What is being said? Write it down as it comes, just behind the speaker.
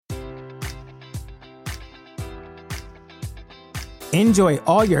Enjoy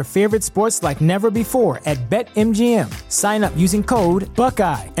all your favorite sports like never before at BetMGM. Sign up using code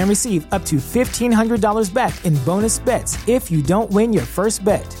Buckeye and receive up to $1,500 back in bonus bets if you don't win your first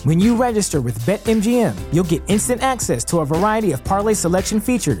bet. When you register with BetMGM, you'll get instant access to a variety of parlay selection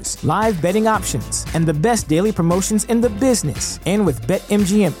features, live betting options, and the best daily promotions in the business. And with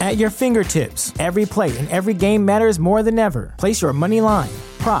BetMGM at your fingertips, every play and every game matters more than ever. Place your money line,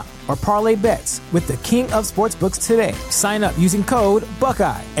 prop, or parlay bets with the king of sportsbooks today. Sign up using code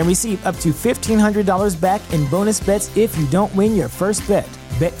Buckeye and receive up to $1,500 back in bonus bets if you don't win your first bet.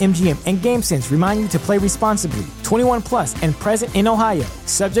 BetMGM and GameSense remind you to play responsibly. 21 plus and present in Ohio,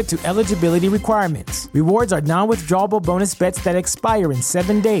 subject to eligibility requirements. Rewards are non-withdrawable bonus bets that expire in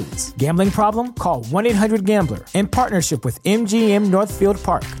 7 days. Gambling problem? Call 1-800-GAMBLER. In partnership with MGM Northfield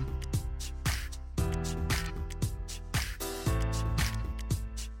Park.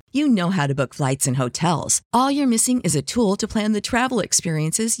 You know how to book flights and hotels. All you're missing is a tool to plan the travel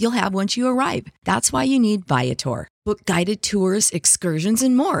experiences you'll have once you arrive. That's why you need Viator. Book guided tours, excursions,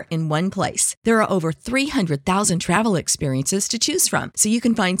 and more in one place. There are over 300,000 travel experiences to choose from, so you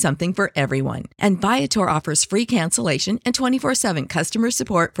can find something for everyone. And Viator offers free cancellation and 24/7 customer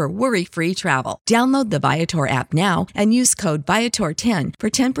support for worry-free travel. Download the Viator app now and use code Viator10 for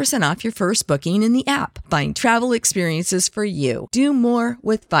 10% off your first booking in the app. Find travel experiences for you. Do more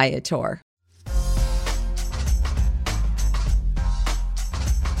with Viator.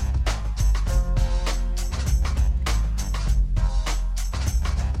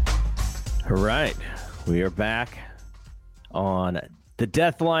 All right, we are back on the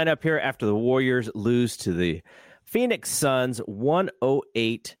death lineup here after the Warriors lose to the Phoenix Suns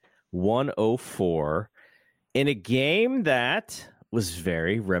 108-104 in a game that was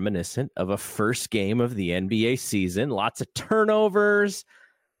very reminiscent of a first game of the NBA season. Lots of turnovers,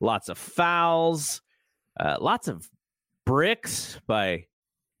 lots of fouls, lots of bricks by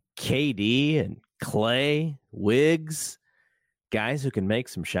KD and Clay, Wiggs. Guys who can make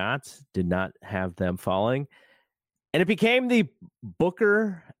some shots, did not have them falling. And it became the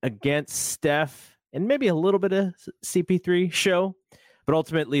Booker against Steph and maybe a little bit of CP3 show. But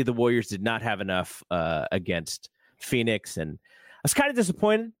ultimately, the Warriors did not have enough against Phoenix. And I was kind of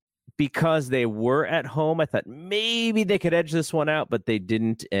disappointed because they were at home. I thought maybe they could edge this one out, but they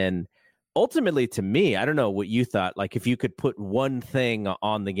didn't. And ultimately, to me, I don't know what you thought. Like, if you could put one thing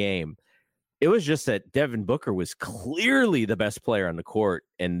on the game, it was just that Devin Booker was clearly the best player on the court,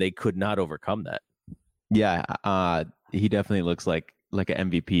 and they could not overcome that. Yeah, he definitely looks like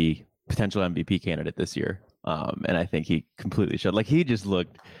an MVP, potential MVP candidate this year. And I think he completely showed. Like, he just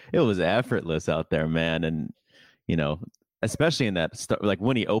looked, it was effortless out there, man. And, you know, especially in that start, like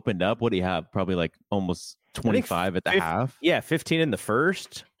when he opened up, what do you have? Probably like almost 25 at the half. Yeah, 15 in the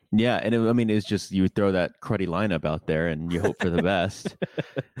first. Yeah, and it's just you throw that cruddy lineup out there and you hope for the best.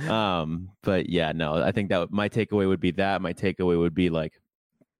 But yeah, no, I think that my takeaway would be that. My takeaway would be like,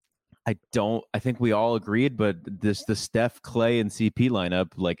 I think we all agreed, but the Steph, Clay, and CP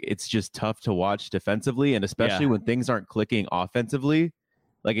lineup, like it's just tough to watch defensively, and especially when things aren't clicking offensively,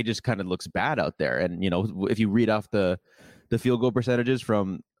 like it just kind of looks bad out there. And you know, if you read off the field goal percentages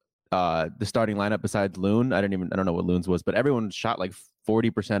from the starting lineup besides Loon, I don't know what Loon's was, but everyone shot like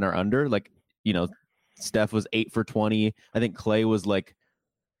 40% or under. Like, you know, Steph was 8 for 20. I think Clay was like,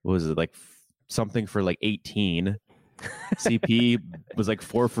 what was it, like something for like 18. CP was like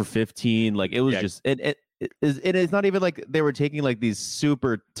 4 for 15. Like it was just it's not even like they were taking like these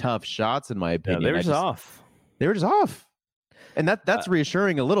super tough shots, in my opinion. They were just off. They were just off. And that's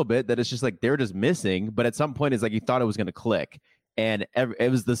reassuring a little bit, that it's just like they're just missing, but at some point it's like you thought it was going to click. And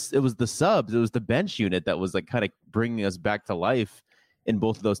it was the subs, it was the bench unit that was like kind of bringing us back to life in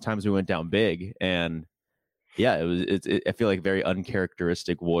both of those times we went down big. And yeah, I feel like very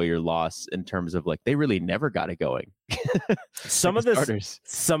uncharacteristic Warrior loss in terms of like they really never got it going. Some of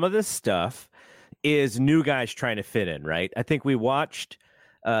this stuff is new guys trying to fit in, right? I think we watched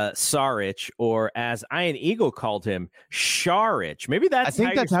Saric, or as Ian Eagle called him, Sharich. Maybe that's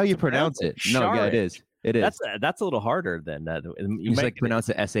how you pronounce it. Sharich. No, yeah, it is. It is. That's a little harder than that. You like pronounce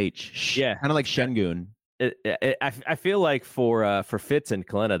it SH. Yeah, kind of like Şengün. I feel like for Fitz and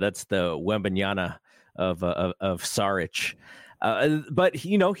Kalena, that's the Wembanyama of Saric. But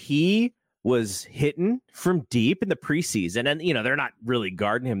you know, he was hitting from deep in the preseason, and you know they're not really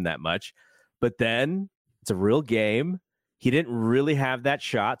guarding him that much. But then it's a real game. He didn't really have that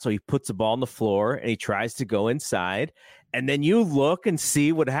shot, so he puts the ball on the floor and he tries to go inside. And then you look and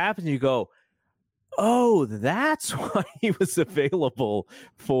see what happens. You go, oh, that's why he was available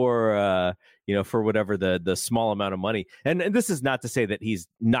for for whatever the small amount of money. And this is not to say that he's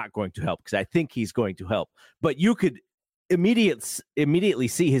not going to help, because I think he's going to help. But you could immediately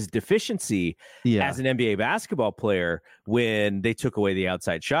see his deficiency as an NBA basketball player when they took away the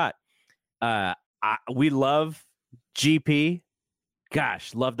outside shot. We love GP.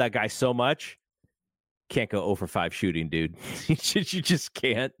 Gosh, love that guy so much. Can't go 0 for 5 shooting, dude. You just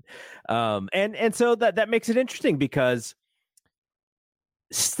can't. And so that makes it interesting because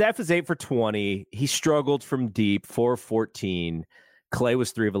Steph is 8 for 20. He struggled from deep, 4 of 14. Clay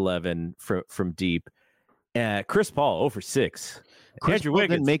was 3 of 11 from deep. Chris Paul 0 for 6. Andrew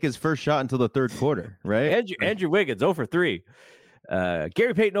Wiggins didn't make his first shot until the third quarter, right? Andrew Wiggins 0 for 3.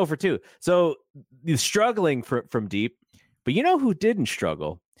 Gary Payton 0 for 2. So he's struggling from deep. But you know who didn't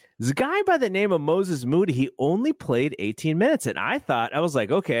struggle? There's a guy by the name of Moses Moody. He only played 18 minutes. And I was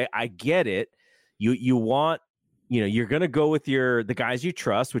like, okay, I get it. You want, you're going to go with the guys you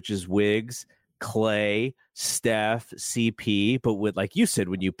trust, which is Wiggs, Clay, Steph, CP. But with, like you said,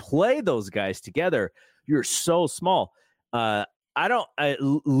 when you play those guys together, you're so small. Looney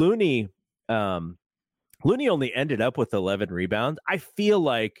only ended up with 11 rebounds. I feel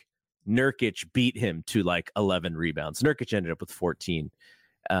like Nurkic beat him to like 11 rebounds. Nurkic ended up with 14.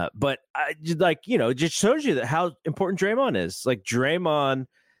 But it just shows you that how important Draymond is. Like Draymond,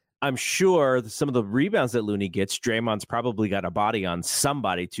 I'm sure some of the rebounds that Looney gets, Draymond's probably got a body on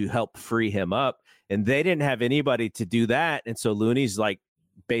somebody to help free him up. And they didn't have anybody to do that. And so Looney's like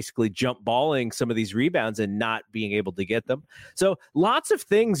basically jump balling some of these rebounds and not being able to get them. So lots of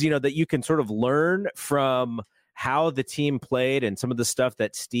things, that you can sort of learn from how the team played and some of the stuff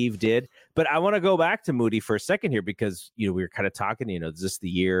that Steve did. But I want to go back to Moody for a second here because, we were kind of talking, is this the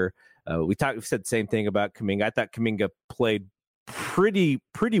year? We said the same thing about Kuminga. I thought Kuminga played pretty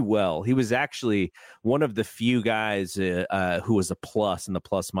well. He was actually one of the few guys who was a plus in the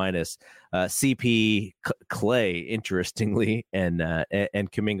plus minus. CP, Clay, interestingly, and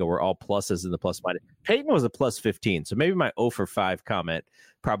Kuminga were all pluses in the plus minus. Peyton was a plus 15. So maybe my 0 for 5 comment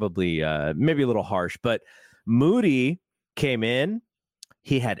probably maybe a little harsh, but Moody came in.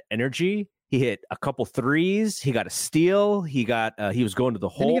 He had energy. He hit a couple threes. He got a steal. He was going to the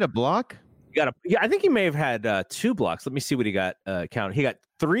hole. Did he get a block? I think he may have had 2 blocks. Let me see what he got counted. He got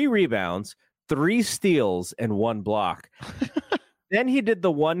 3 rebounds, 3 steals, and 1 block. Then he did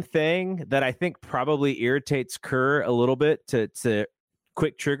the one thing that I think probably irritates Kerr a little bit to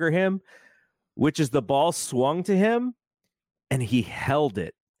quick trigger him, which is the ball swung to him and he held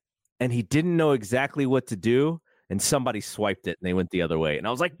it. And he didn't know exactly what to do, and somebody swiped it, and they went the other way. And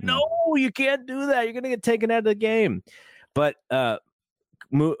I was like, no, you can't do that. You're going to get taken out of the game. But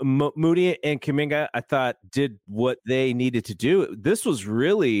Moody and Kuminga, I thought, did what they needed to do. This was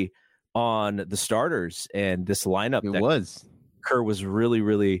really on the starters and this lineup. It was. Kerr was really,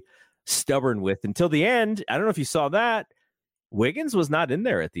 really stubborn with until the end. I don't know if you saw that. Wiggins was not in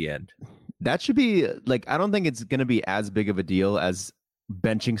there at the end. That should be I don't think it's going to be as big of a deal as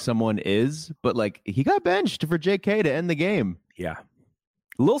benching someone is, but he got benched for JK to end the game. Yeah.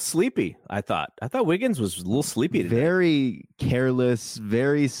 A little sleepy, I thought. I thought Wiggins was a little sleepy today. Very careless,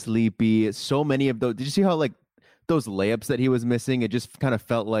 very sleepy. So many of those. Did you see how those layups that he was missing? It just kind of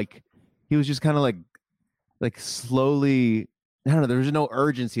felt like he was just kind of like slowly. I don't know. There was no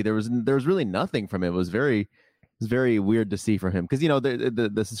urgency. There was really nothing from it. It was very weird to see from him because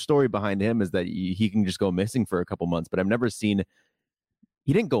the story behind him is that he can just go missing for a couple months. But I've never seen.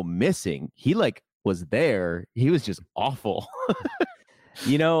 He didn't go missing. He was there. He was just awful.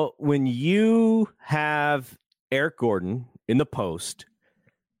 When you have Eric Gordon in the post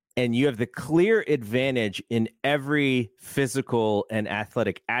and you have the clear advantage in every physical and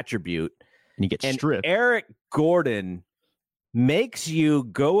athletic attribute, and you get stripped. Eric Gordon makes you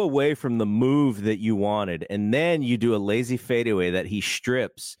go away from the move that you wanted, and then you do a lazy fadeaway that he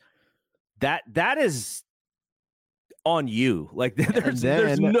strips. That is on you.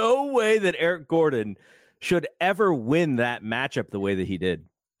 There's no way that Eric Gordon should ever win that matchup the way that he did.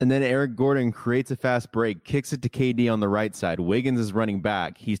 And then Eric Gordon creates a fast break, kicks it to KD on the right side. Wiggins is running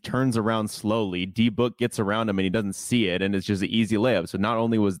back. He turns around slowly. D-Book gets around him and he doesn't see it. And it's just an easy layup. So not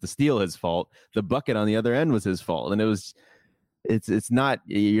only was the steal his fault, the bucket on the other end was his fault. And it's not,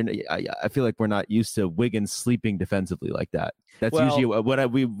 I feel like we're not used to Wiggins sleeping defensively like that. That's usually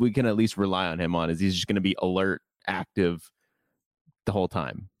what we can at least rely on him on, is he's just going to be alert, active the whole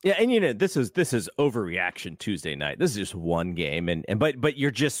time. Yeah, and this is overreaction Tuesday night. This is just one game, but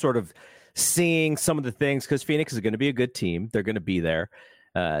you're just sort of seeing some of the things because Phoenix is going to be a good team. They're going to be there.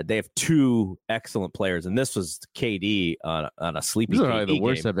 They have 2 excellent players, and this was KD on a sleepy. These are KD probably the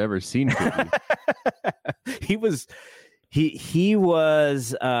worst game. I've ever seen. He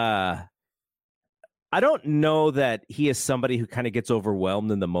was. I don't know that he is somebody who kind of gets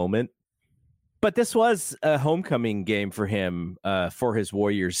overwhelmed in the moment. But this was a homecoming game for him for his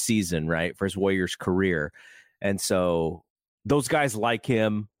Warriors season, right? For his Warriors career. And so those guys like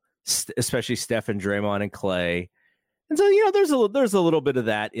him, especially Steph and Draymond and Clay. And so, there's a little bit of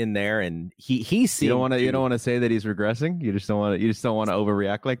that in there. And he seemed, you don't want to say that he's regressing. You just don't want to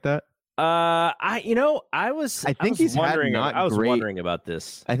overreact like that. I was wondering about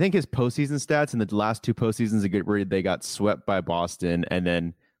this. I think his postseason stats in the last 2 postseasons where they got swept by Boston and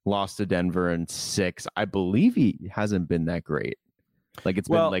then lost to Denver in 6. I believe he hasn't been that great. Like it's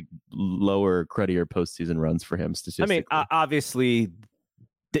been like lower, cruddier postseason runs for him statistically. I mean, obviously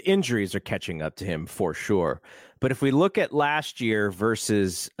the injuries are catching up to him for sure. But if we look at last year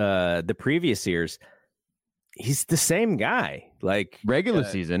versus the previous years, he's the same guy. Like regular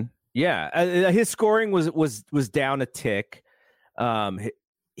season. Yeah. His scoring was down a tick.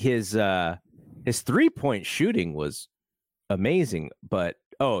 His 3-point shooting was amazing, but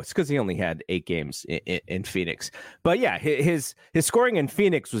it's because he only had 8 games in Phoenix. But yeah, his scoring in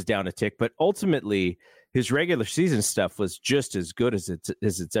Phoenix was down a tick, but ultimately his regular season stuff was just as good as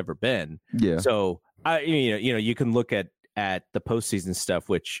it's ever been. Yeah. So you can look at the postseason stuff,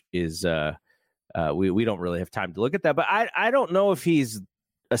 which is we don't really have time to look at that. But I don't know if he's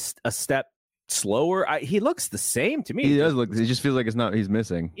a step slower. He looks the same to me. He does look. It just feels like he's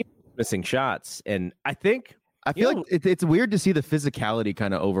missing shots, and I feel like it's weird to see the physicality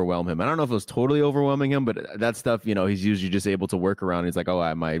kind of overwhelm him. I don't know if it was totally overwhelming him, but that stuff, he's usually just able to work around. He's like,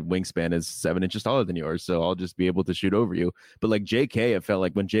 my wingspan is 7 inches taller than yours, so I'll just be able to shoot over you. But like JK, it felt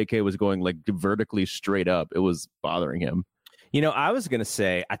like when JK was going like vertically straight up, it was bothering him. I was going to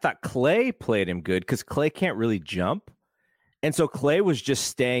say, I thought Clay played him good because Clay can't really jump. And so Clay was just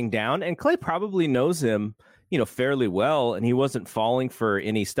staying down, and Clay probably knows him, fairly well, and he wasn't falling for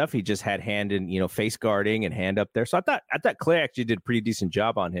any stuff. He just had hand in, face guarding and hand up there. So I thought Clay actually did a pretty decent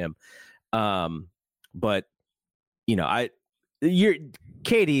job on him. But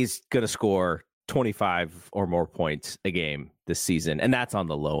KD's going to score 25 or more points a game this season, and that's on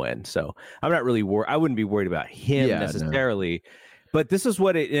the low end. So I'm not really I wouldn't be worried about him necessarily. No. But this is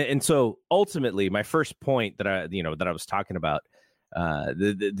what and so ultimately my first point that I was talking about,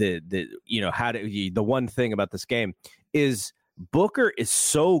 the one thing about this game is Booker is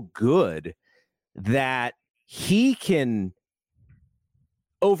so good that he can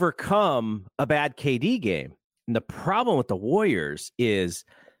overcome a bad KD game. And the problem with the Warriors is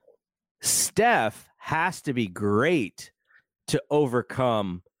Steph has to be great to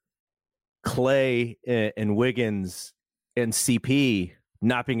overcome Clay and Wiggins and CP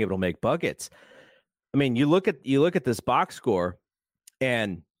not being able to make buckets. I mean, you look at this box score,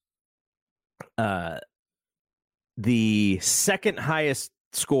 and the second highest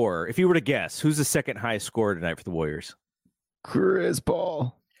scorer, if you were to guess, who's the second highest scorer tonight for the Warriors? Chris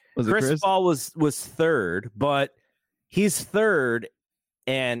Paul. Chris Paul was third, but he's third,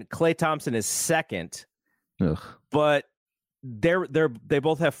 and Klay Thompson is second. Ugh. But they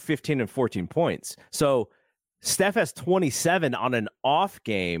both have 15 and 14 points. So Steph has 27 on an off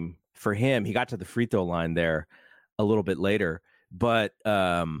game for him. He got to the free throw line there a little bit later. But,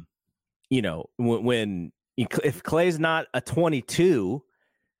 if Clay's not a 22,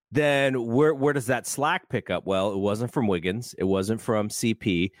 then where does that slack pick up? Well, it wasn't from Wiggins. It wasn't from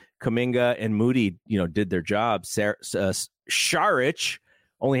CP. Kuminga and Moody, did their job. Saric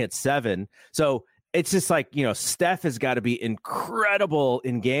only had 7. So it's just like, Steph has got to be incredible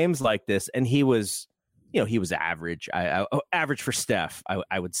in games like this. And he was average. Average for Steph,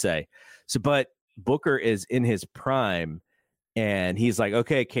 I would say. So, but Booker is in his prime, and he's like,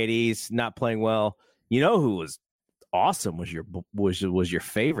 okay, KD's not playing well. Who was awesome was your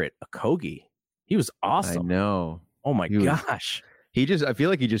favorite, Okogie. He was awesome. I know. Oh my gosh. I feel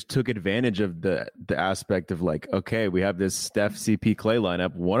like he just took advantage of the aspect of like, okay, we have this Steph CP Clay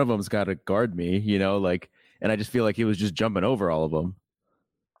lineup. One of them's got to guard me, and I just feel like he was just jumping over all of them.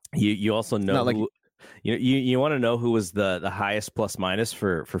 You also know you want to know who was the highest plus minus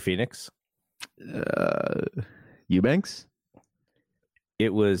for Phoenix? Eubanks?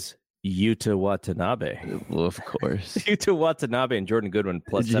 It was Yuta Watanabe. Well, of course. Yuta Watanabe and Jordan Goodwin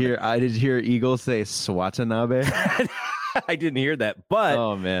plus did you hear Eagle say Swatanabe? I didn't hear that, but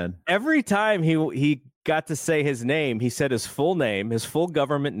oh man, every time he got to say his name, he said his full name, his full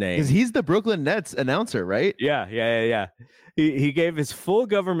government name. Because he's the Brooklyn Nets announcer, right? Yeah. He gave his full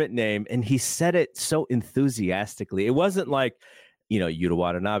government name, and he said it so enthusiastically. It wasn't like, Yuta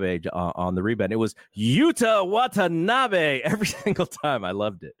Watanabe on the rebound. It was Yuta Watanabe every single time. I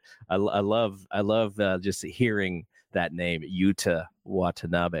loved it. I love just hearing that name, Yuta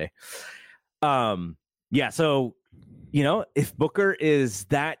Watanabe. Yeah. So if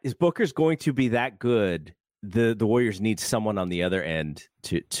Booker's going to be that good, the Warriors need someone on the other end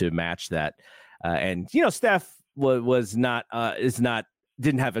to match that. And Steph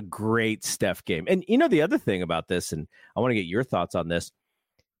didn't have a great Steph game. And the other thing about this, and I want to get your thoughts on this.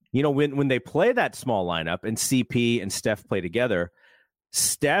 When they play that small lineup and CP and Steph play together,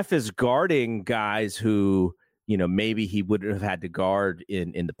 Steph is guarding guys who maybe he wouldn't have had to guard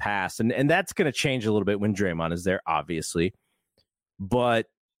in the past. And that's going to change a little bit when Draymond is there, obviously. But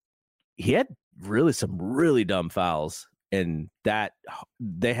he had some really dumb fouls, and that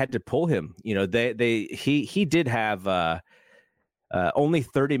they had to pull him. He did have only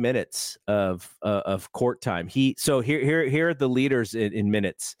 30 minutes of court time. So here are the leaders in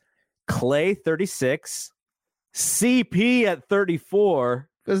minutes. Klay 36, CP at 34.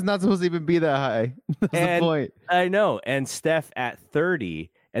 It's not supposed to even be that high. That's the point. I know. And Steph at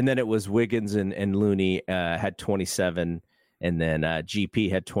 30. And then it was Wiggins and Looney had 27. And then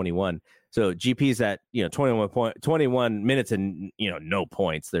GP had 21. So GP's at 21 minutes and no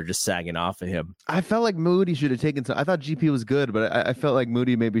points. They're just sagging off of him. I felt like Moody should have taken some. I thought GP was good, but I felt like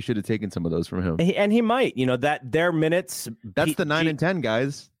Moody maybe should have taken some of those from him. And he might. That their minutes. That's the 9 and 10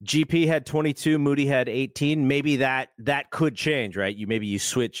 guys. GP had 22. Moody had 18. Maybe that could change, right? Maybe you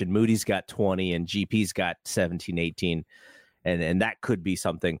switch and Moody's got 20 and GP's got 17, 18, and that could be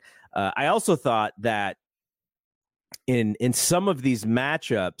something. I also thought that in some of these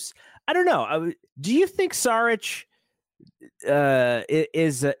matchups. I don't know. Do you think Saric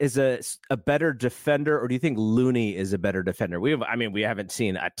is a better defender, or do you think Looney is a better defender? We haven't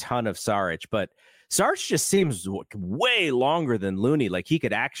seen a ton of Saric, but Saric just seems way longer than Looney. Like he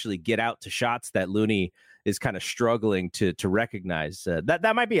could actually get out to shots that Looney is kind of struggling to recognize.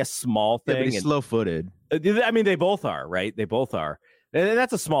 That might be a small thing. Yeah, but he's slow-footed. They both are, right? They both are. And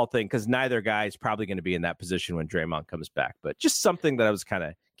that's a small thing because neither guy is probably going to be in that position when Draymond comes back. But just something that I was kind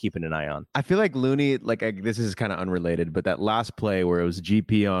of keeping an eye on. I feel like Looney, this is kind of unrelated, but that last play where it was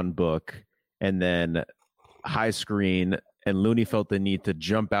GP on Book and then high screen, and Looney felt the need to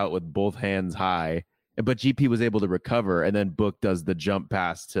jump out with both hands high, but GP was able to recover, and then Book does the jump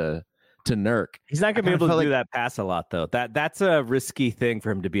pass to Nurk. He's not going to be able to do that pass a lot, though. That's a risky thing for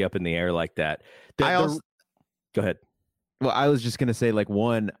him to be up in the air like that. Go ahead. Well, I was just going to say,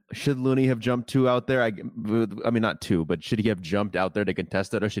 one, should Looney have jumped two out there? I mean, not two, but should he have jumped out there to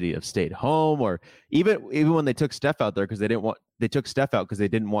contest it, or should he have stayed home? Or even when they took Steph out there because they took Steph out because they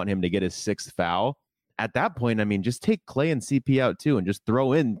didn't want him to get his sixth foul. At that point, I mean, just take Klay and CP out too, and just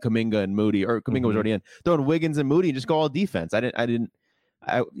throw in Kuminga and Moody, or Kuminga was already in. Throw in Wiggins and Moody and just go all defense. Klay,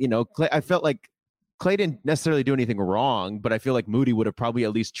 I felt like Klay didn't necessarily do anything wrong, but I feel like Moody would have probably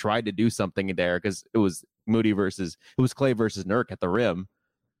at least tried to do something there because it was Klay versus Nurk at the rim.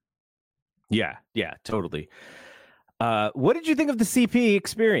 Yeah, totally. What did you think of the CP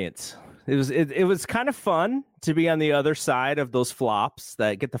experience? It was kind of fun to be on the other side of those flops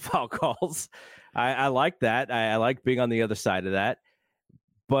that get the foul calls. I like that. I like being on the other side of that.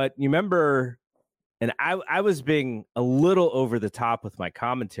 But you remember, and I was being a little over the top with my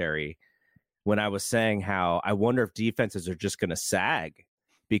commentary when I was saying how I wonder if defenses are just going to sag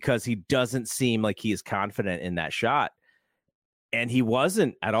because he doesn't seem like he is confident in that shot. And he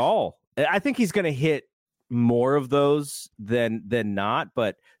wasn't at all. I think he's going to hit more of those than not,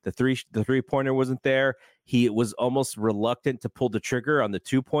 but the three-pointer wasn't there. He was almost reluctant to pull the trigger on the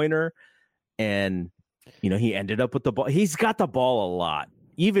two-pointer, and he ended up with the ball. He's got the ball a lot.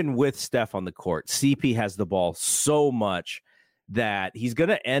 Even with Steph on the court, CP has the ball so much that he's going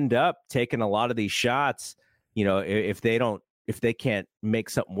to end up taking a lot of these shots, if they can't make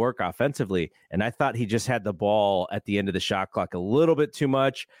something work offensively. And I thought he just had the ball at the end of the shot clock a little bit too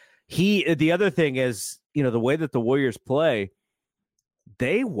much. The other thing is, the way that the Warriors play,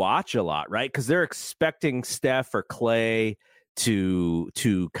 they watch a lot, right? Because they're expecting Steph or Klay to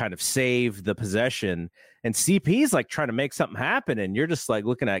kind of save the possession. And CP is like trying to make something happen. And you're just like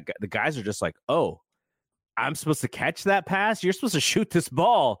looking at the guys are just like, oh, I'm supposed to catch that pass. You're supposed to shoot this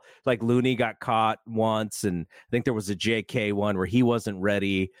ball. Like Looney got caught once. And I think there was a JK one where he wasn't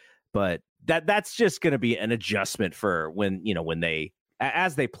ready, but that's just going to be an adjustment for when they,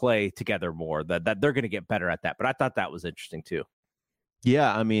 as they play together more, that they're going to get better at that. But I thought that was interesting too.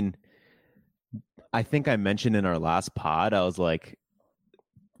 Yeah. I mean, I think I mentioned in our last pod, I was like,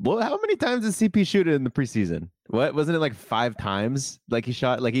 well, how many times did CP shoot it in the preseason? What wasn't it like 5 times? Like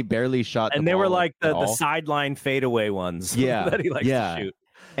he barely shot. And they were like the sideline fadeaway ones. Yeah. that he likes to shoot.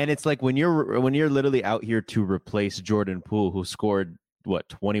 And it's like when you're literally out here to replace Jordan Poole, who scored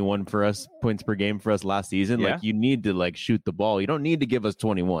 21 for us points per game for us last season. Yeah. Like, you need to like shoot the ball. You don't need to give us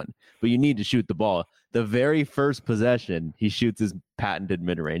 21, but you need to shoot the ball. The very first possession, he shoots his patented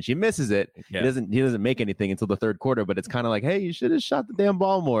mid-range. He misses it. Yeah. He doesn't make anything until the third quarter, but it's kind of like, hey, you should have shot the damn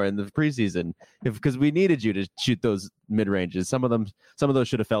ball more in the preseason because we needed you to shoot those mid-ranges. Some of those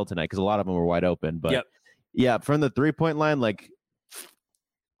should have fell tonight because a lot of them were wide open. But yeah, from the 3-point line, like,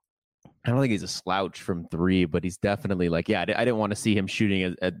 I don't think he's a slouch from 3, but he's definitely like, I didn't want to see him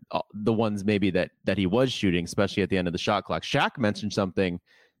shooting at the ones maybe that he was shooting, especially at the end of the shot clock. Shaq mentioned something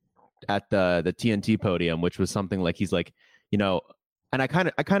at the TNT podium, which was something like, he's like, and I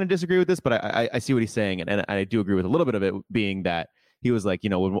kind of disagree with this, but I see what he's saying, and I do agree with a little bit of it being that he was like,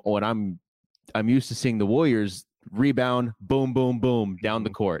 when I'm used to seeing the Warriors rebound, boom, boom, boom down the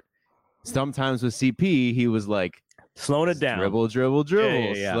court. Sometimes with CP, he was like, slowing it down, dribble,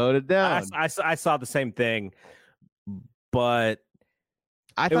 yeah. Slowed it down. I saw the same thing, but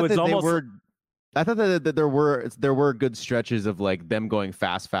I thought that there were good stretches of like them going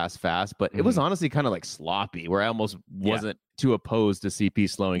fast, but it was honestly kind of like sloppy, where I almost wasn't too opposed to CP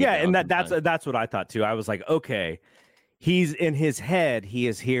slowing it down. And that's what I thought too. I was like, okay, he's in his head, he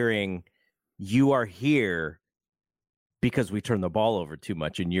is hearing, you are here because we turn the ball over too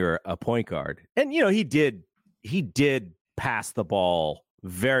much and you're a point guard. And he did pass the ball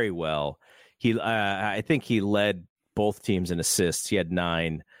very well. I think he led both teams in assists. He had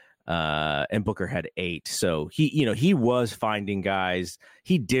 9, and Booker had 8. So he was finding guys.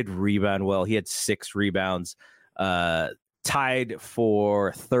 He did rebound well. He had 6 rebounds, tied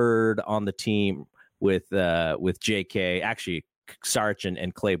for 3rd on the team with JK. Actually, Saric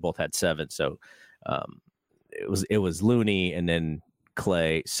and Clay both had 7. So it was Looney and then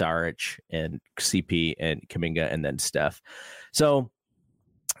Clay, Saric, and CP, and Kuminga, and then Steph. So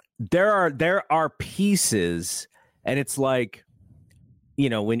there are pieces, and it's like,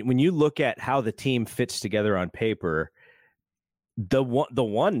 when you look at how the team fits together on paper, the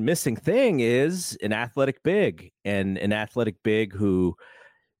one missing thing is an athletic big, and an athletic big who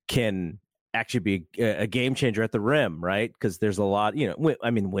can actually be a game changer at the rim, right? Because there's a lot, when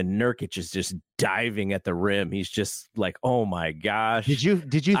Nurkic is just diving at the rim, he's just like, oh my gosh. Did you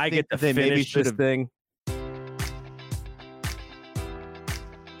I think get to they finish maybe should this have thing?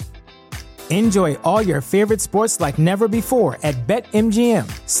 Enjoy all your favorite sports like never before at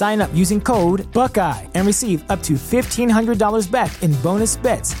BetMGM. Sign up using code Buckeye and receive up to $1,500 back in bonus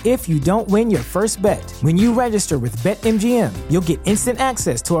bets if you don't win your first bet. When you register with BetMGM, you'll get instant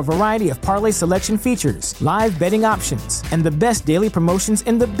access to a variety of parlay selection features, live betting options, and the best daily promotions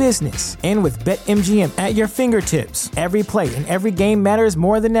in the business. And with BetMGM at your fingertips, every play and every game matters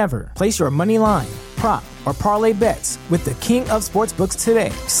more than ever. Place your money line, prop, or parlay bets with the king of sportsbooks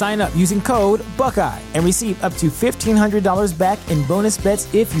today. Sign up using code Buckeye and receive up to $1,500 back in bonus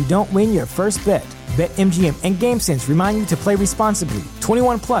bets if you don't win your first bet. BetMGM and GameSense remind you to play responsibly.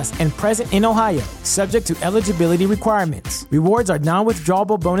 21 plus and present in Ohio, subject to eligibility requirements. Rewards are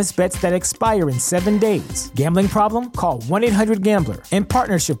non-withdrawable bonus bets that expire in 7 days. Gambling problem? Call 1-800-GAMBLER. In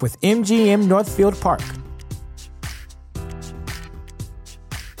partnership with MGM Northfield Park.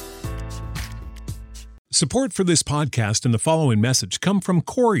 Support for this podcast and the following message come from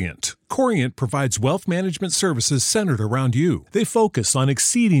Corient. Corient provides wealth management services centered around you. They focus on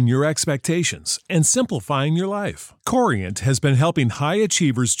exceeding your expectations and simplifying your life. Corient has been helping high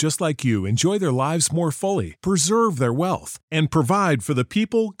achievers just like you enjoy their lives more fully, preserve their wealth, and provide for the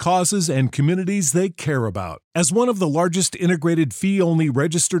people, causes, and communities they care about. As one of the largest integrated fee-only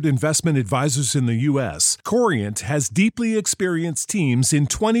registered investment advisors in the U.S., Corient has deeply experienced teams in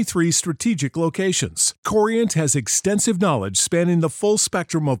 23 strategic locations. Corient has extensive knowledge spanning the full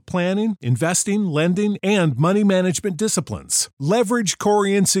spectrum of planning, investing, lending, and money management disciplines. Leverage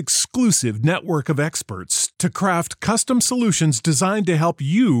Corient's exclusive network of experts to craft custom solutions designed to help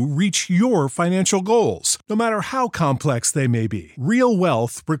you reach your financial goals, no matter how complex they may be. Real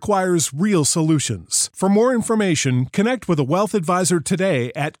wealth requires real solutions. For more information, connect with a wealth advisor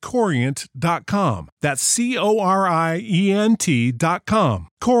today at Corient.com. That's Corient.com.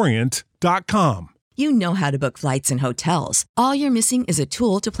 Corient.com. You know how to book flights and hotels. All you're missing is a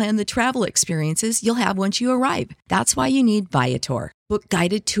tool to plan the travel experiences you'll have once you arrive. That's why you need Viator. Book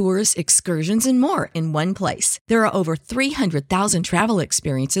guided tours, excursions, and more in one place. There are over 300,000 travel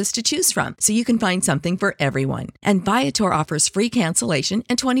experiences to choose from, so you can find something for everyone. And Viator offers free cancellation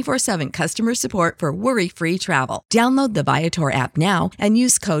and 24/7 customer support for worry-free travel. Download the Viator app now and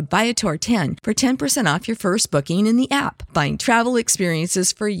use code Viator10 for 10% off your first booking in the app. Find travel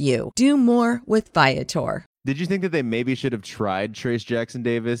experiences for you. Do more with Viator. Did you think that they maybe should have tried Trace Jackson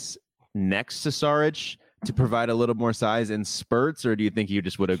Davis next to Saric to provide a little more size in spurts, or do you think you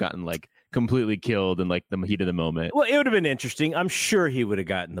just would have gotten like completely killed in like the heat of the moment? Well, it would have been interesting. I'm sure he would have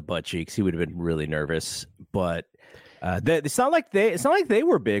gotten the butt cheeks. He would have been really nervous. But it's not like they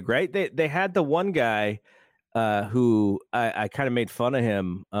were big, right? They had the one guy who I kind of made fun of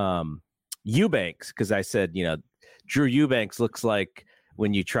him, Eubanks, because I said, Drew Eubanks looks like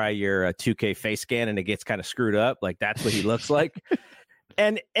when you try your 2K face scan and it gets kind of screwed up. Like that's what he looks like.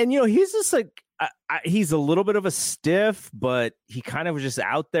 And he's just like, he's a little bit of a stiff, but he kind of was just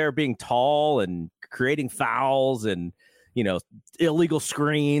out there being tall and creating fouls and, illegal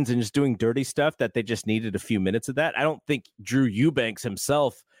screens and just doing dirty stuff that they just needed a few minutes of that. I don't think Drew Eubanks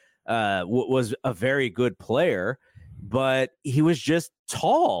himself was a very good player, but he was just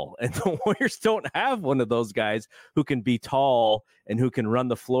tall. And the Warriors don't have one of those guys who can be tall and who can run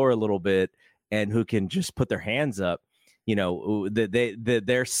the floor a little bit and who can just put their hands up.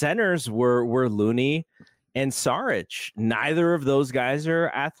 Their centers were Looney and Saric. Neither of those guys are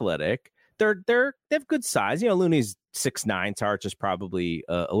athletic. They have good size. Looney's 6'9", Saric is probably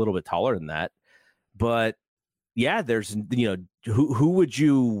a little bit taller than that. But yeah, there's who would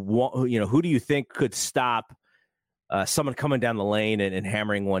you want? Who do you think could stop someone coming down the lane and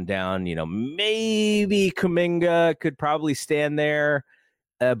hammering one down? Maybe Kuminga could probably stand there,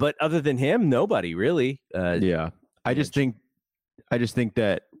 but other than him, nobody really. Yeah. I just think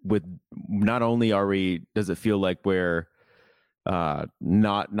that with not only does it feel like we're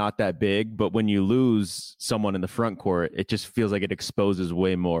not that big, but when you lose someone in the front court, it just feels like it exposes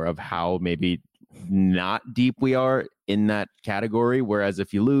way more of how maybe not deep we are in that category. Whereas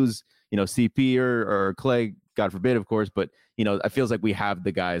if you lose, CP or Clay, God forbid, of course, but it feels like we have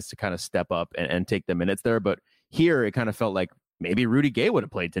the guys to kind of step up and take the minutes there. But here it kind of felt like maybe Rudy Gay would have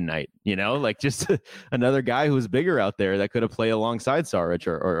played tonight, like just another guy who was bigger out there that could have played alongside Saric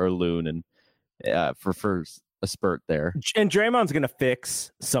or Loon and for a spurt there. And Draymond's going to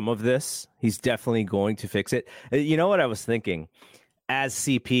fix some of this. He's definitely going to fix it. You know what I was thinking? As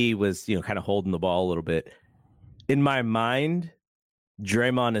CP was, kind of holding the ball a little bit, in my mind,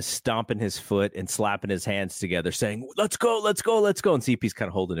 Draymond is stomping his foot and slapping his hands together saying, let's go, let's go, let's go. And CP's kind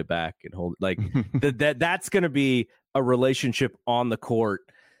of holding it back and that's going to be a relationship on the court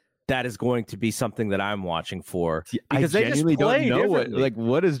that is going to be something that I'm watching for. Because I genuinely don't know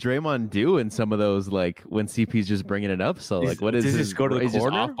what does Draymond do in some of those, like when CP's just bringing it up. So like, what is does he just go to the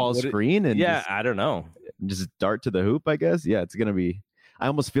corner, off ball screen? And I don't know. Just dart to the hoop, I guess. Yeah, it's going to be, I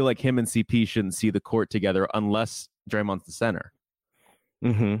almost feel like him and CP shouldn't see the court together unless Draymond's the center.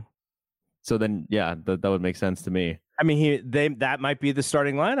 Mm-hmm. So then, yeah, that would make sense to me. I mean, that might be the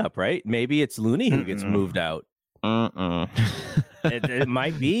starting lineup, right? Maybe it's Looney who gets moved out. It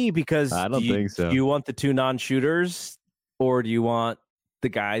might be because I don't think so. Do you want the two non-shooters, or do you want the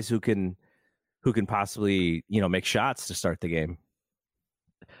guys who can possibly make shots to start the game?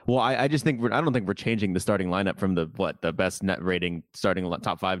 Well, I just think I don't think we're changing the starting lineup from the best net rating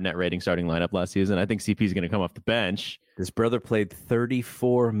top 5 net rating starting lineup last season. I think CP is going to come off the bench. His brother played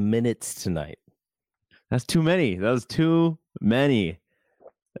 34 minutes tonight. That's too many. That was too many.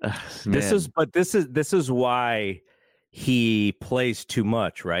 This is why he plays too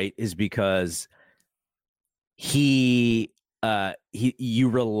much, right? Is because you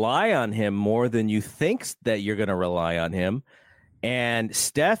rely on him more than you think that you're going to rely on him. And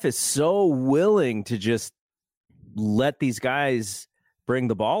Steph is so willing to just let these guys bring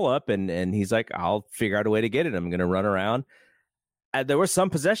the ball up, and he's like, I'll figure out a way to get it. I'm going to run around. And there were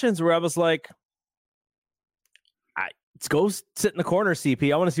some possessions where I was like, let's go sit in the corner,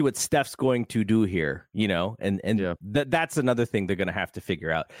 CP. I want to see what Steph's going to do here, and that's another thing they're going to have to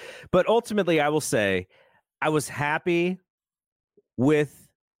figure out. But ultimately, I will say I was happy with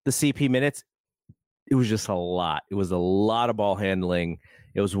the CP minutes. It was just a lot. It was a lot of ball handling.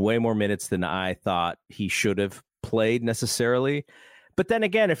 It was way more minutes than I thought he should have played necessarily. But then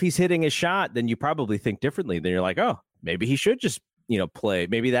again, if he's hitting his shot, then you probably think differently. Then you're like, oh, maybe he should just play.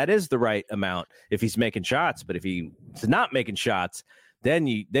 Maybe that is the right amount if he's making shots. But if he's not making shots, then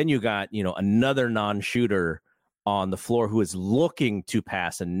you got another non-shooter on the floor who is looking to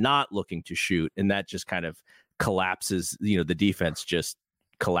pass and not looking to shoot, and that just kind of collapses. The defense just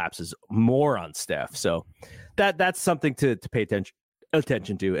collapses more on Steph. So that's something to pay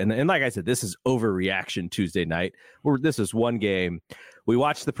attention to. And like I said, this is overreaction Tuesday night. This is one game. We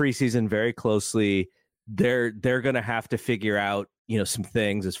watched the preseason very closely. They're going to have to figure out some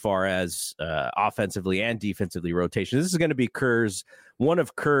things as far as offensively and defensively rotation. This is going to be one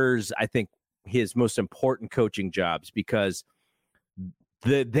of Kerr's, I think, his most important coaching jobs, because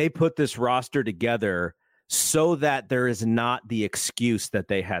they put this roster together so that there is not the excuse that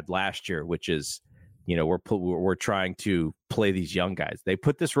they had last year, which is, we're trying to play these young guys. They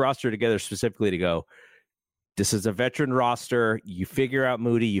put this roster together specifically to go, this is a veteran roster. You figure out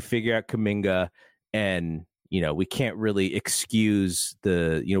Moody, you figure out Kuminga, and we can't really excuse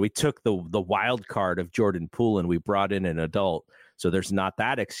we took the wild card of Jordan Poole and we brought in an adult. So there's not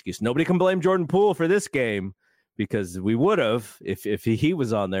that excuse. Nobody can blame Jordan Poole for this game, because we would have if he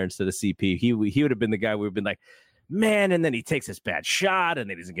was on there instead of CP. He would have been the guy we would have been like, man, and then he takes this bad shot and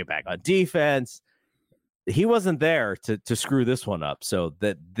then he doesn't get back on defense. He wasn't there to screw this one up. So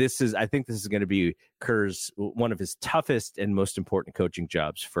I think this is going to be Kerr's one of his toughest and most important coaching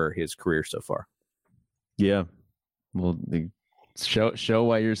jobs for his career so far. Yeah. Well, show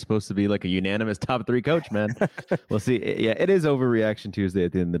why you're supposed to be like a unanimous top 3 coach, man. We'll see. Yeah, it is overreaction Tuesday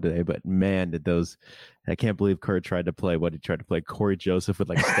at the end of the day, but man, I can't believe Kerr tried to play Corey Joseph with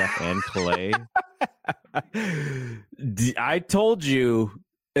like Steph and Clay. I told you,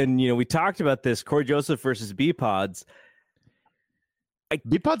 and we talked about this, Corey Joseph versus B-Pods.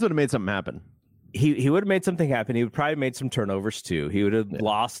 B-Pods would have made something happen. He would have made something happen. He would probably made some turnovers too. He would have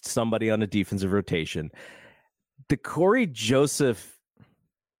lost somebody on a defensive rotation. The Corey Joseph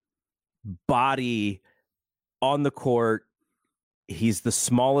body on the court, he's the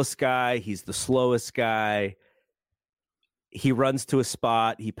smallest guy. He's the slowest guy. He runs to a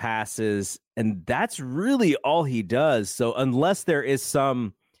spot, he passes, and that's really all he does. So unless there is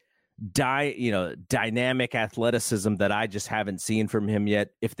some dynamic athleticism that I just haven't seen from him yet,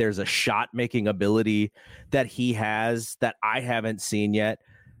 if there's a shot making ability that he has that I haven't seen yet,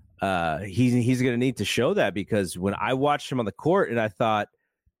 he's going to need to show that, because when I watched him on the court and I thought,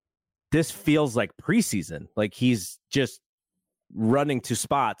 this feels like preseason, like he's just running to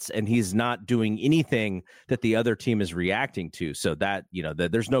spots and he's not doing anything that the other team is reacting to. So that,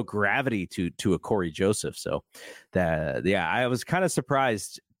 there's no gravity to a Corey Joseph. So I was kind of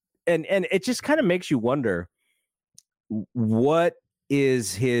surprised. And it just kind of makes you wonder, what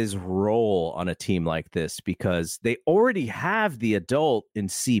is his role on a team like this? Because they already have the adult in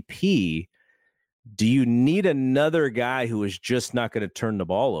CP. Do you need another guy who is just not going to turn the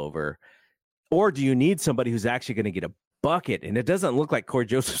ball over? Or do you need somebody who's actually going to get a bucket? And it doesn't look like Corey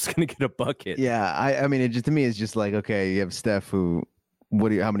Joseph's going to get a bucket. Yeah, I mean, to me, it's just like, okay, you have Steph who,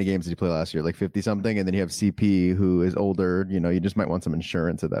 how many games did he play last year? Like 50 something. And then you have CP who is older. You just might want some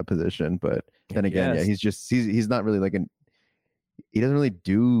insurance at that position. But then again, yeah, he's not really like he doesn't really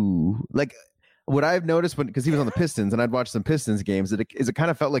do like what I've noticed because he was on the Pistons and I'd watch some Pistons games. It kind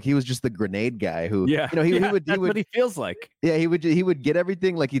of felt like he was just the grenade guy who, he would. That's what he feels like. Yeah, he would get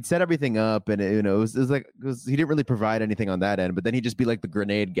everything, like he'd set everything up, and it was like he didn't really provide anything on that end. But then he'd just be like the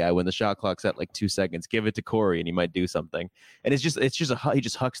grenade guy when the shot clock's at like 2 seconds. Give it to Corey, and he might do something. And he just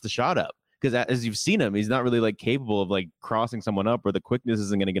hucks the shot up, because as you've seen him, he's not really like capable of like crossing someone up, or the quickness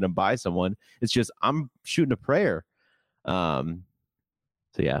isn't going to get him by someone. It's just I'm shooting a prayer.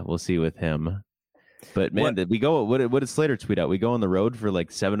 So yeah, we'll see with him. But man, did we go? What did Slater tweet out? We go on the road for like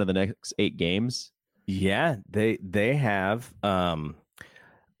 7 of the next 8 games. Yeah, they have I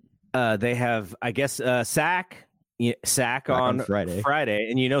guess Sack on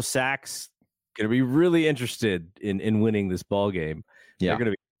Friday, and Sack's gonna be really interested in winning this ball game. Yeah, they're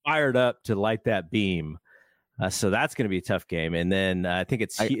gonna be fired up to light that beam. So that's going to be a tough game. And then I think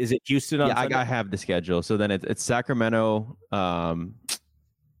is it Houston on Sunday? I have the schedule. So then it's Sacramento on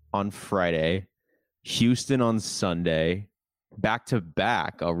Friday, Houston on Sunday, back to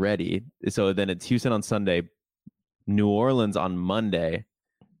back already. So then it's Houston on Sunday, New Orleans on Monday,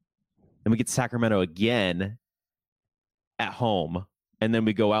 and we get Sacramento again at home. And then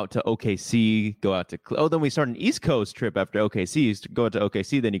we go out to OKC, then we start an East Coast trip after OKC. You go out to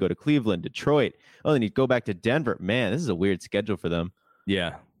OKC, then you go to Cleveland, Detroit. Oh, then you go back to Denver. Man, this is a weird schedule for them.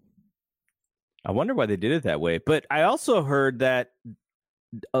 Yeah. I wonder why they did it that way. But I also heard that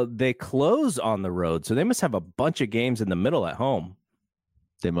they close on the road, so they must have a bunch of games in the middle at home.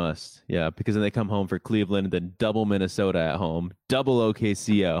 They must, yeah, because then they come home for Cleveland, then double Minnesota at home, double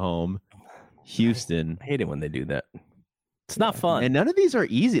OKC at home, Houston. I hate it when they do that. It's not fun. And none of these are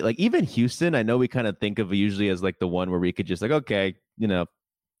easy. Like even Houston, I know we kind of think of usually as like the one where we could just like, okay, we're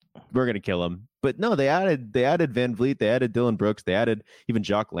going to kill them. But no, they added Van Vliet, they added Dylan Brooks, they added even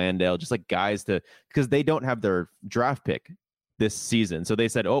Jock Landale, just like guys because they don't have their draft pick this season. So they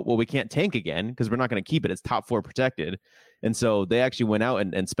said, oh, well, we can't tank again because we're not going to keep it. It's top 4 protected. And so they actually went out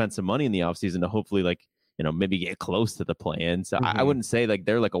and spent some money in the offseason to hopefully like, maybe get close to the play-in. So I wouldn't say like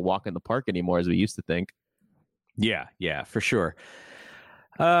they're like a walk in the park anymore as we used to think. Yeah, for sure.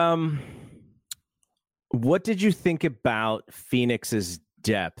 What did you think about Phoenix's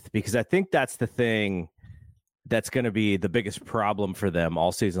depth? Because I think that's the thing that's going to be the biggest problem for them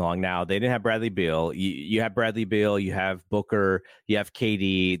all season long. Now, they didn't have Bradley Beal. You have Bradley Beal, you have Booker, you have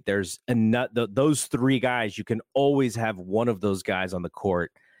KD. There's those three guys. You can always have one of those guys on the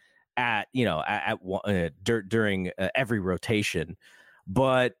court during every rotation.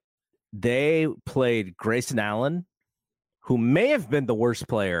 But they played Grayson Allen, who may have been the worst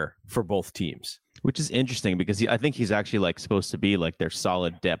player for both teams. Which is interesting because I think he's actually like supposed to be like their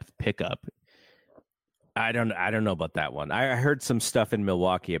solid depth pickup. I don't know about that one. I heard some stuff in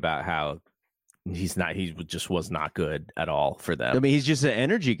Milwaukee about how he just was not good at all for them. I mean, he's just an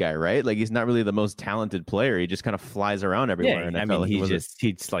energy guy, right? Like he's not really the most talented player. He just kind of flies around everywhere. Yeah, and I mean,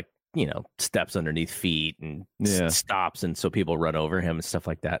 he's like, steps underneath feet and stops. And so people run over him and stuff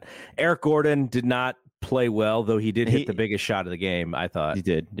like that. Eric Gordon did not play well, though he did hit the biggest shot of the game, I thought. He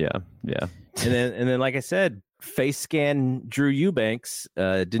did. Yeah. Yeah. And then, like I said, face scan Drew Eubanks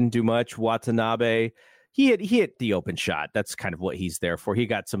didn't do much. Watanabe, he hit the open shot. That's kind of what he's there for. He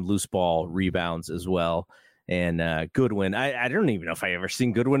got some loose ball rebounds as well. And Goodwin, I don't even know if I ever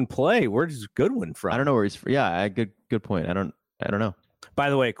seen Goodwin play. Where's Goodwin from? I don't know where he's from. Yeah, good point. I don't know. By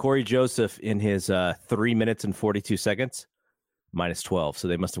the way, Corey Joseph in his 3 minutes and 42 seconds, -12. So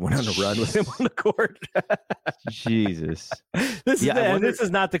they must have went on a run with him on the court. Jesus. This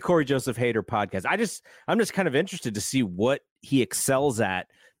is not the Corey Joseph hater podcast. I'm just kind of interested to see what he excels at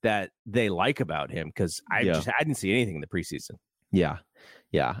that they like about him, because I didn't see anything in the preseason. Yeah.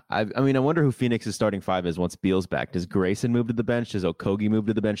 I mean, I wonder who Phoenix's starting five is once Beal's back. Does Grayson move to the bench? Does Okogie move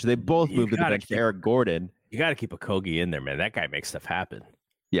to the bench? They both move to the bench. Eric Gordon. You got to keep Okogie in there, man. That guy makes stuff happen.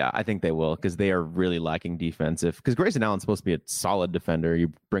 Yeah, I think they will, because they are really lacking defensive. Because Grayson Allen's supposed to be a solid defender.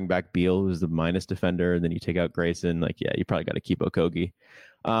 You bring back Beal, who's the minus defender, and then you take out Grayson. Like, yeah, you probably got to keep Okogie.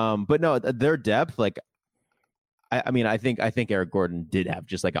 But no, their depth, like, I think Eric Gordon did have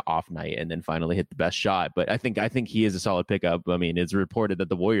just like an off night and then finally hit the best shot. But I think he is a solid pickup. I mean, it's reported that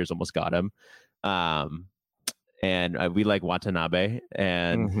the Warriors almost got him. And we like Watanabe,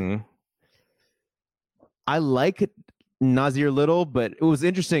 and I like Nasir Little, but it was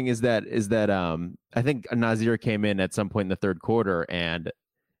interesting is that I think Nasir came in at some point in the third quarter and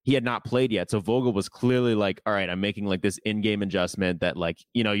he had not played yet. So Vogel was clearly like, all right, I'm making like this in-game adjustment that, like,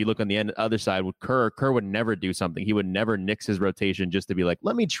 you look on the other side with Kerr. Kerr would never do something. He would never nix his rotation just to be like,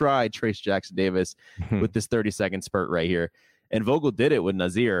 let me try Trace Jackson Davis with this 30-second spurt right here. And Vogel did it with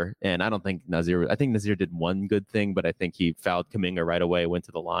Nasir. And I think Nasir did one good thing, but I think he fouled Kuminga right away, went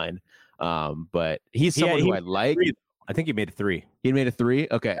to the line. But he's someone who I like. I think he made a 3. He made a 3?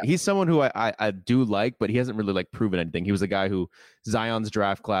 Okay. Yeah. He's someone who I do like, but he hasn't really like proven anything. He was a guy who Zion's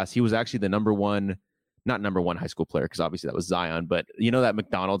draft class, he was actually the not number one high school player, because obviously that was Zion, but that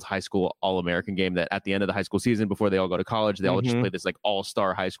McDonald's high school All-American game that at the end of the high school season before they all go to college, they all just play this like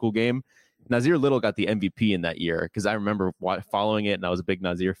all-star high school game. Nasir Little got the MVP in that year, because I remember following it and I was a big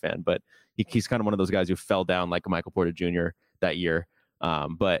Nasir fan, but he's kind of one of those guys who fell down like Michael Porter Jr. that year.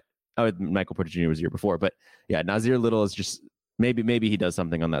 Michael Porter Jr. was the year before, but yeah, Nasir Little is just maybe he does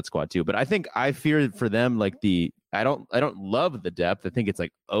something on that squad too. But I fear for them, like I don't love the depth. I think it's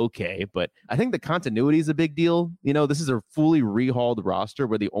like okay, but I think the continuity is a big deal. This is a fully rehauled roster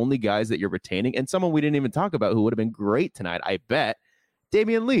where the only guys that you're retaining, and someone we didn't even talk about who would have been great tonight, I bet,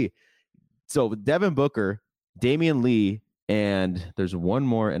 Damian Lee. So Devin Booker, Damian Lee, and there's one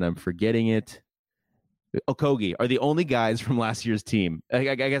more, and I'm forgetting it. Okogie are the only guys from last year's team.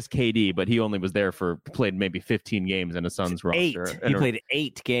 I guess KD, but he only was there played maybe 15 games in a Suns roster. He played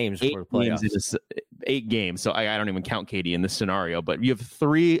 8 games for playoffs. 8 games. So I don't even count KD in this scenario. But you have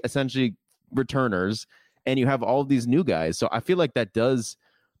 3 essentially returners, and you have all of these new guys. So I feel like that does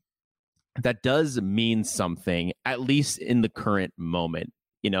mean something, at least in the current moment.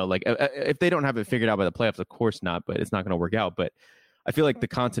 Like if they don't have it figured out by the playoffs, of course not. But it's not going to work out. But I feel like the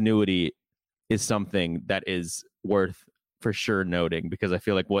continuity is something that is worth for sure noting, because I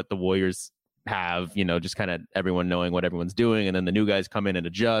feel like what the Warriors have, just kind of everyone knowing what everyone's doing, and then the new guys come in and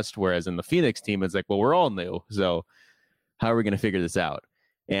adjust, whereas in the Phoenix team, it's like, well, we're all new, so how are we going to figure this out?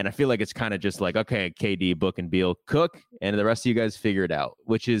 And I feel like it's kind of just like, okay, KD, Book, and Beal cook, and the rest of you guys figure it out,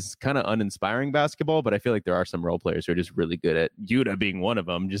 which is kind of uninspiring basketball, but I feel like there are some role players who are just really good at, Yuta being one of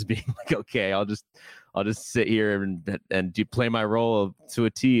them, just being like, okay, I'll just sit here and play my role to a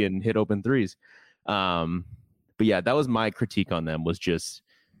T and hit open threes. But yeah, that was my critique on them, was just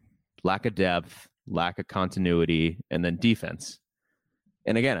lack of depth, lack of continuity, and then defense.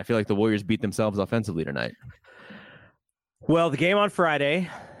 And again, I feel like the Warriors beat themselves offensively tonight. Well, the game on Friday,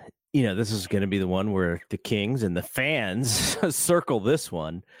 this is going to be the one where the Kings and the fans circle this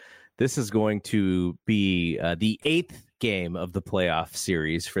one. This is going to be the 8th game of the playoff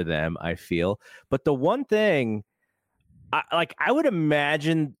series for them, I feel. But the one thing, I would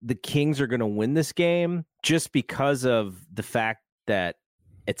imagine the Kings are going to win this game just because of the fact that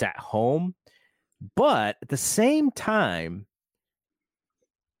it's at home. But at the same time,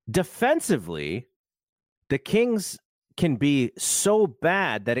 defensively, the Kings can be so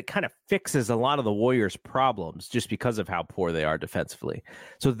bad that it kind of fixes a lot of the Warriors' problems just because of how poor they are defensively.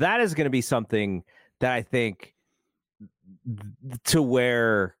 So that is going to be something that I think to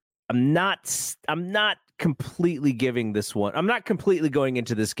where I'm not completely giving this one. I'm not completely going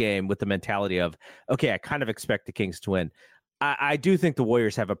into this game with the mentality of, okay, I kind of expect the Kings to win. I do think the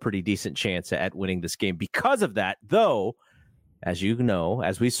Warriors have a pretty decent chance at winning this game because of that, though, as you know,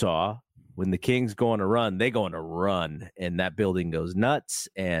 as we saw, when the Kings go on a run, they go on a run, and that building goes nuts.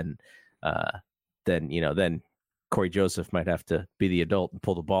 And then Corey Joseph might have to be the adult and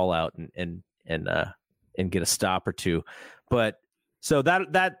pull the ball out and get a stop or two. But so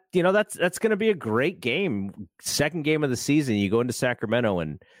that's going to be a great game. Second game of the season. You go into Sacramento,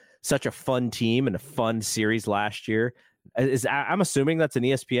 and such a fun team and a fun series last year. I'm assuming that's an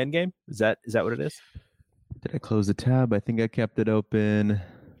ESPN game. Is that what it is? Did I close the tab? I think I kept it open.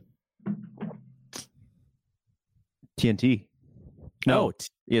 TNT. No,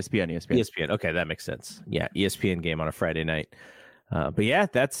 ESPN. Okay, that makes sense. Yeah, ESPN game on a Friday night. But yeah,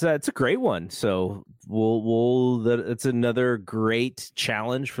 it's a great one. So it's another great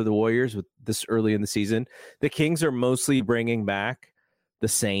challenge for the Warriors with this early in the season. The Kings are mostly bringing back the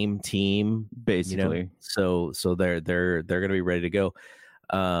same team, basically. So they're going to be ready to go.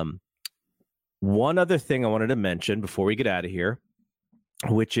 One other thing I wanted to mention before we get out of here,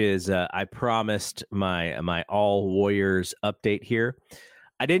 which is I promised my all Warriors update here.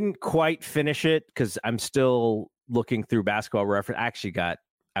 I didn't quite finish it because I'm still looking through Basketball Reference.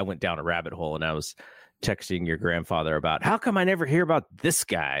 I went down a rabbit hole, and I was texting your grandfather about how come I never hear about this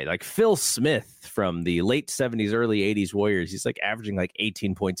guy, like Phil Smith from the late 70s, early 80s Warriors. He's like averaging like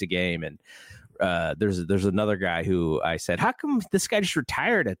 18 points a game. And there's another guy who I said, how come this guy just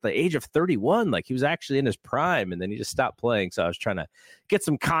retired at the age of 31? Like he was actually in his prime, and then he just stopped playing. So I was trying to get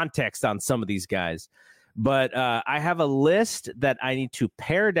some context on some of these guys. But I have a list that I need to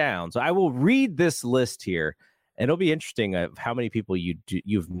pare down. So I will read this list here. And it'll be interesting of how many people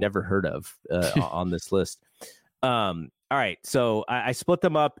you've never heard of on this list. All right, so I split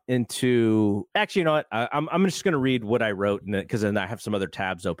them up into. Actually, you know what? I'm just going to read what I wrote, because then I have some other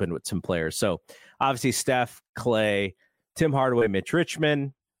tabs open with some players. So obviously, Steph, Clay, Tim Hardaway, Mitch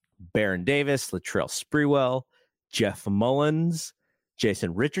Richmond, Baron Davis, Latrell Sprewell, Jeff Mullins,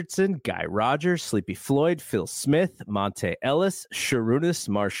 Jason Richardson, Guy Rogers, Sleepy Floyd, Phil Smith, Monte Ellis, Sharunas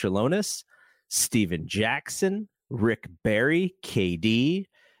Marshallonis, Steven Jackson, Rick Barry, KD,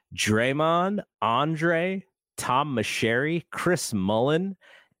 Draymond, Andre, Tom Masheri, Chris Mullin,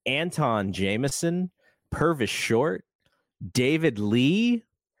 Anton Jameson, Purvis Short, David Lee,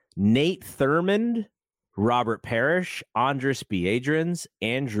 Nate Thurmond, Robert Parrish, Andres Biedrins,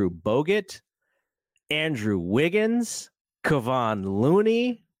 Andrew Bogut, Andrew Wiggins, Kevon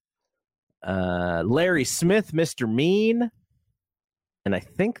Looney, Larry Smith, Mr. Mean. And I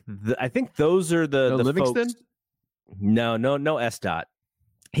think those are the Livingston? folks. No S. Dot.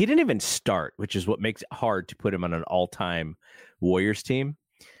 He didn't even start, which is what makes it hard to put him on an all-time Warriors team.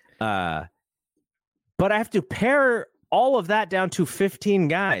 But I have to pare all of that down to 15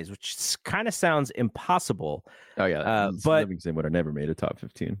 guys, which kind of sounds impossible. Oh yeah, but Livingston would have never made a top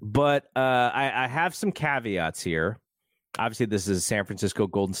 15. But I have some caveats here. Obviously, this is a San Francisco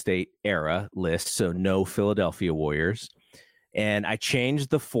Golden State era list, so no Philadelphia Warriors. And I changed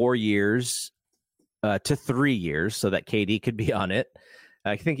the 4 years to 3 years so that KD could be on it.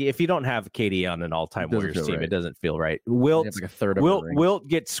 I think if you don't have KD on an all-time Warriors team, right. It doesn't feel right. Wilt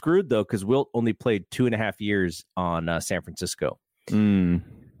gets screwed, though, because Wilt only played 2.5 years on San Francisco. And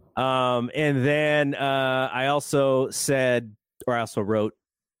then I also wrote,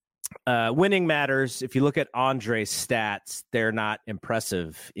 winning matters. If you look at Andre's stats, they're not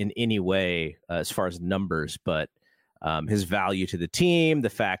impressive in any way as far as numbers, but his value to the team,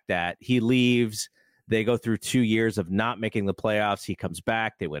 the fact that he leaves, they go through 2 years of not making the playoffs. He comes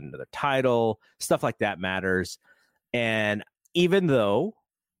back, they win another title, stuff like that matters. And even though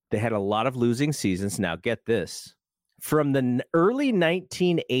they had a lot of losing seasons, now get this, from the early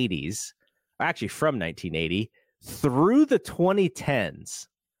 1980s, actually from 1980 through the 2010s.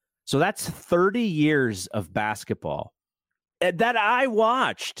 So that's 30 years of basketball that I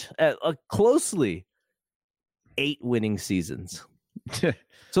watched closely. 8 winning seasons.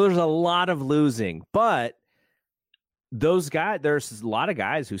 So there's a lot of losing, but those guys, there's a lot of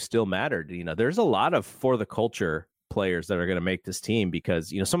guys who still mattered. You know, there's a lot of for the culture players that are going to make this team,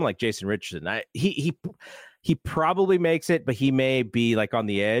 because someone like Jason Richardson, he probably makes it, but he may be like on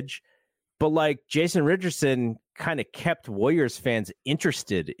the edge. But like Jason Richardson kind of kept Warriors fans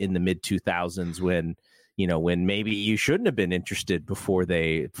interested in the mid 2000s when maybe you shouldn't have been interested before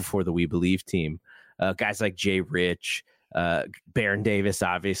the We Believe team. Guys like Jay Rich, Baron Davis,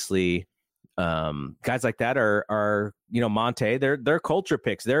 obviously, guys like that are Monte. They're culture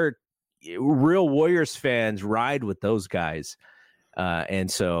picks. They're real Warriors fans ride with those guys,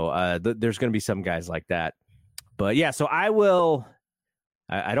 and so there's going to be some guys like that. But yeah, so I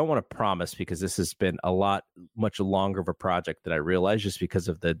don't want to promise, because this has been much longer of a project than I realized, just because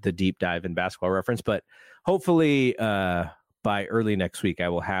of the deep dive in Basketball Reference. But hopefully by early next week, I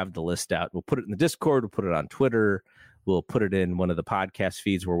will have the list out. We'll put it in the Discord. We'll put it on Twitter. We'll put it in one of the podcast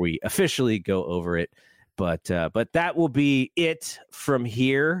feeds where we officially go over it. But that will be it from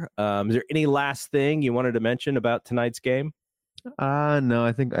here. Is there any last thing you wanted to mention about tonight's game? No,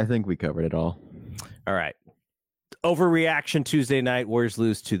 I think we covered it all. All right. Overreaction Tuesday night. Warriors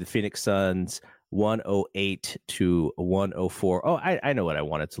lose to the Phoenix Suns 108-104. Oh, I know what I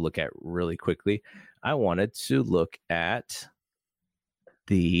wanted to look at really quickly. I wanted to look at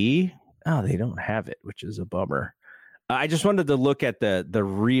they don't have it, which is a bummer. I just wanted to look at the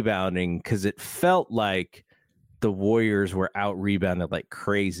rebounding, because it felt like the Warriors were out rebounded like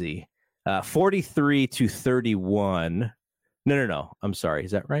crazy. 43-31. No. I'm sorry.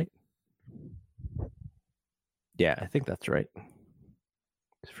 Is that right? Yeah, I think that's right.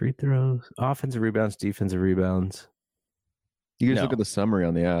 Free throws, offensive rebounds, defensive rebounds. You can just look at the summary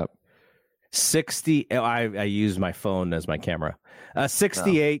on the app. 60. I use my phone as my camera.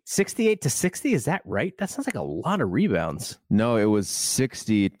 68 to 60. Is that right? That sounds like a lot of rebounds. No, it was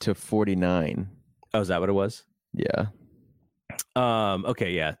 60-49. Oh, is that what it was? Yeah.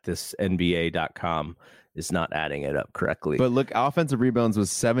 Okay. Yeah. This NBA.com is not adding it up correctly. But look, offensive rebounds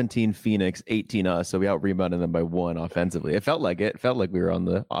was 17 Phoenix, 18 us. So we out rebounded them by 1 offensively. It felt like we were on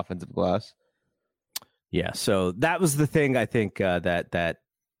the offensive glass. Yeah. So that was the thing I think that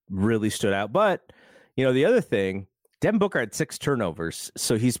really stood out. But, the other thing, Devin Booker had 6 turnovers.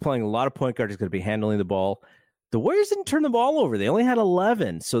 So he's playing a lot of point guard. He's going to be handling the ball. The Warriors didn't turn the ball over. They only had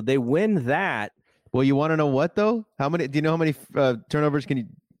 11. So they win that. Well, you want to know what, though? Do you know how many turnovers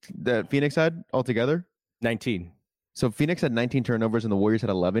that Phoenix had altogether? 19. So Phoenix had 19 turnovers and the Warriors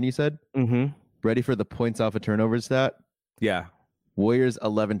had 11, you said? Mm-hmm. Ready for the points off of turnovers stat? Yeah. Warriors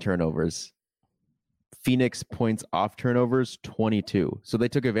 11 turnovers. Phoenix points off turnovers 22. So they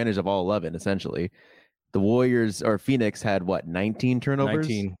took advantage of all 11 essentially. The Warriors or Phoenix had 19 turnovers?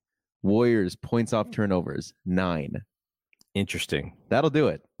 19. Warriors points off turnovers 9. Interesting. That'll do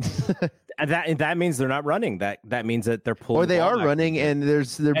it. And that means they're not running. That means that they're pulling. Or they are running and they're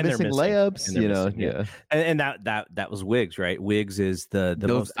missing layups. Yeah. And that was Wiggs, right? Wiggs is the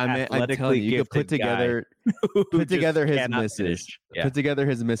most athletically you could put together his misses. Yeah. Put together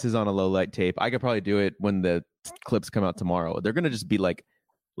his misses on a low light tape. I could probably do it when the clips come out tomorrow. They're gonna just be like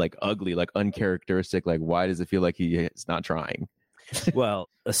ugly, like uncharacteristic. Like, why does it feel like he is not trying? Well,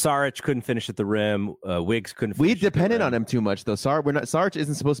 Saric couldn't finish at the rim. Wiggs couldn't. We depended on him too much, though. Saric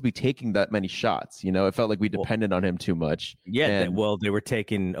isn't supposed to be taking that many shots. It felt like we depended on him too much. Yeah. They were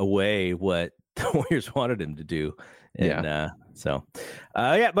taking away what the Warriors wanted him to do. And,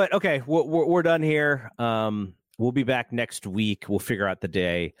 but okay, we're done here. We'll be back next week. We'll figure out the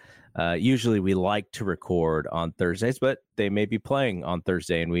day. Usually we like to record on Thursdays, but they may be playing on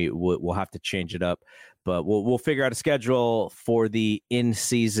Thursday, and we'll have to change it up. But we'll figure out a schedule for the in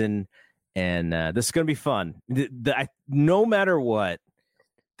season, and this is going to be fun. No matter what,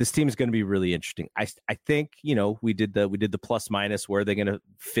 this team is going to be really interesting. I think we did the plus minus, where they're going to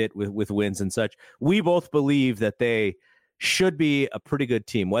fit with wins and such. We both believe that they should be a pretty good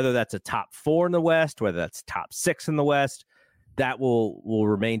team, whether that's a top 4 in the West, whether that's top 6 in the West. That will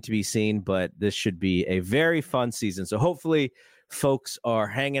remain to be seen, but this should be a very fun season. So hopefully folks are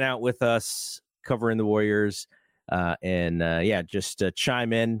hanging out with us, covering the Warriors, just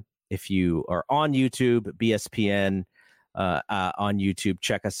chime in. If you are on YouTube, BSPN on YouTube,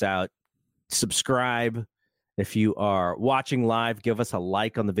 check us out, subscribe. If you are watching live, give us a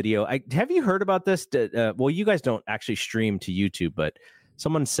like on the video. Have you heard about this? Well, you guys don't actually stream to YouTube, but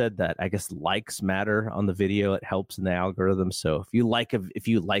someone said that I guess likes matter on the video. It helps in the algorithm. So if you like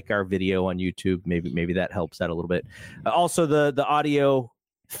our video on YouTube, maybe that helps out a little bit. Also, the audio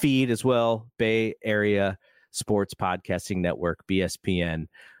feed as well, Bay Area Sports Podcasting Network, BSPN.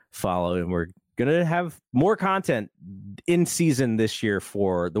 Follow, and we're gonna have more content in season this year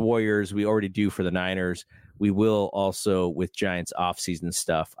for the Warriors. We already do for the Niners. we will also, with Giants offseason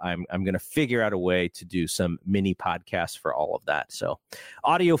stuff, I'm going to figure out a way to do some mini podcasts for all of that. So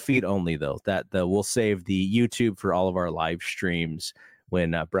audio feed only, though. We'll save the YouTube for all of our live streams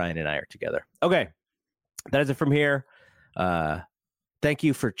when Brian and I are together. Okay, that is it from here. Thank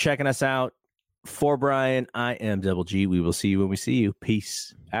you for checking us out. For Brian, I am Double G. We will see you when we see you.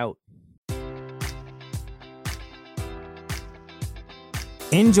 Peace out.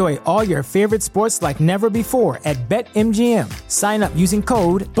 Enjoy all your favorite sports like never before at BetMGM. Sign up using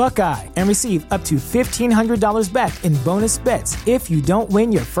code Buckeye and receive up to $1,500 back in bonus bets if you don't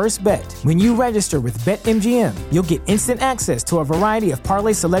win your first bet. When you register with BetMGM, you'll get instant access to a variety of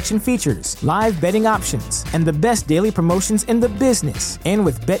parlay selection features, live betting options, and the best daily promotions in the business. And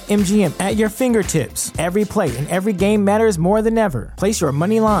with BetMGM at your fingertips, every play and every game matters more than ever. Place your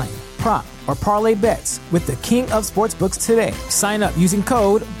money line, prop, or parlay bets with the king of sportsbooks today. Sign up using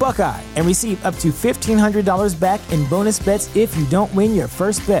code Buckeye and receive up to $1,500 back in bonus bets if you don't win your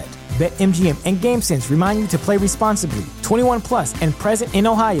first bet. BetMGM and GameSense remind you to play responsibly. 21 plus and present in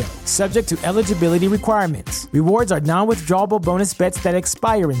Ohio, subject to eligibility requirements. Rewards are non-withdrawable bonus bets that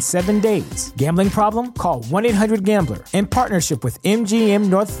expire in 7 days. Gambling problem? Call 1-800-GAMBLER. In partnership with MGM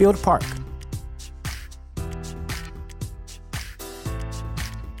Northfield Park.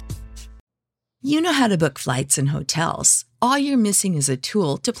 You know how to book flights and hotels. All you're missing is a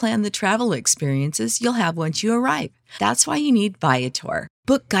tool to plan the travel experiences you'll have once you arrive. That's why you need Viator.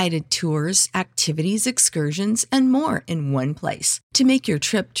 Book guided tours, activities, excursions, and more in one place to make your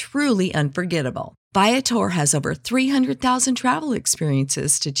trip truly unforgettable. Viator has over 300,000 travel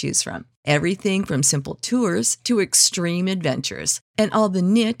experiences to choose from. Everything from simple tours to extreme adventures and all the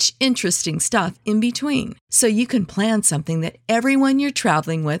niche, interesting stuff in between. So you can plan something that everyone you're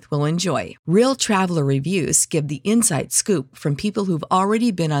traveling with will enjoy. Real traveler reviews give the inside scoop from people who've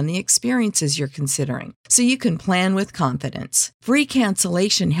already been on the experiences you're considering. So you can plan with confidence. Free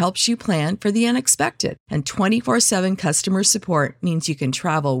cancellation helps you plan for the unexpected. And 24/7 customer support means you can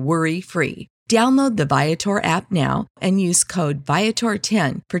travel worry-free. Download the Viator app now and use code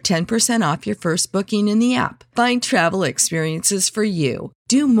Viator10 for 10% off your first booking in the app. Find travel experiences for you.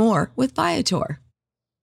 Do more with Viator.